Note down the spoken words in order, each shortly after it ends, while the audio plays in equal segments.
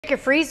Check your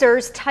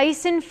freezers.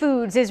 Tyson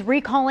Foods is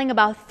recalling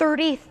about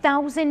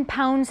 30,000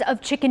 pounds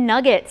of chicken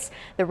nuggets.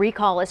 The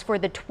recall is for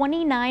the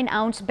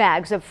 29-ounce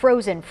bags of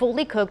frozen,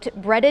 fully cooked,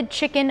 breaded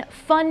chicken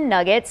fun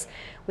nuggets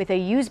with a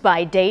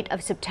use-by date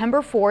of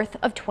September 4th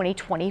of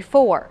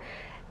 2024.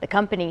 The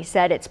company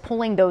said it's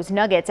pulling those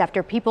nuggets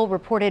after people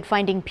reported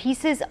finding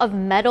pieces of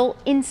metal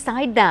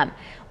inside them.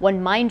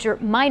 One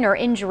minor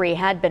injury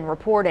had been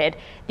reported.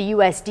 The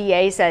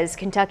USDA says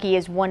Kentucky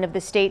is one of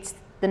the states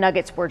the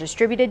nuggets were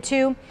distributed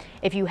to.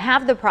 If you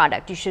have the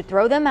product, you should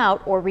throw them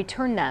out or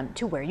return them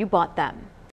to where you bought them.